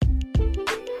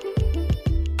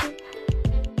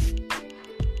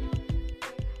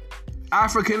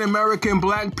African American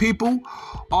black people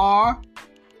are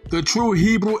the true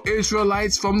Hebrew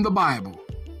Israelites from the Bible,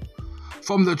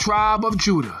 from the tribe of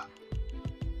Judah.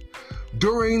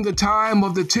 During the time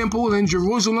of the temple in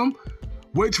Jerusalem,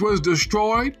 which was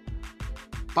destroyed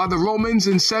by the Romans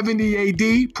in 70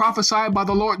 AD, prophesied by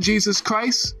the Lord Jesus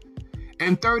Christ.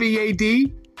 In 30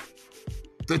 AD,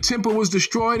 the temple was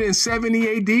destroyed. In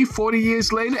 70 AD, 40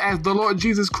 years later, as the Lord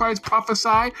Jesus Christ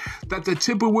prophesied that the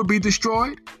temple would be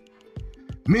destroyed.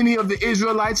 Many of the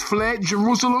Israelites fled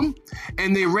Jerusalem,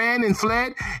 and they ran and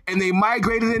fled, and they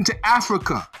migrated into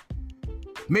Africa.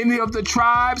 Many of the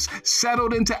tribes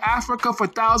settled into Africa for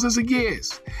thousands of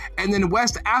years. And in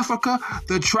West Africa,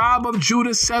 the tribe of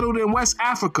Judah settled in West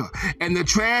Africa. And the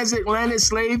transatlantic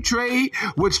slave trade,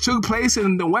 which took place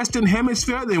in the Western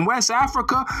Hemisphere in West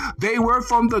Africa, they were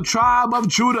from the tribe of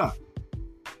Judah.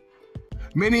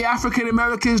 Many African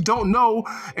Americans don't know,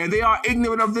 and they are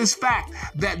ignorant of this fact,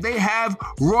 that they have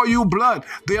royal blood.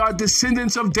 They are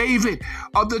descendants of David,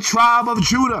 of the tribe of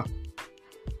Judah.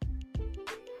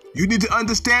 You need to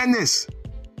understand this.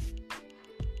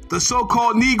 The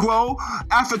so-called Negro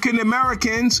African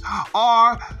Americans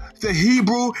are the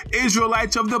Hebrew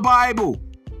Israelites of the Bible.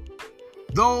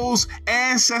 Those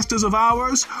ancestors of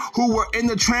ours who were in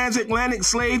the transatlantic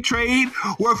slave trade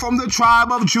were from the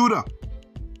tribe of Judah.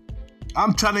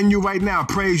 I'm telling you right now,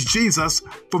 praise Jesus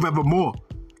forevermore.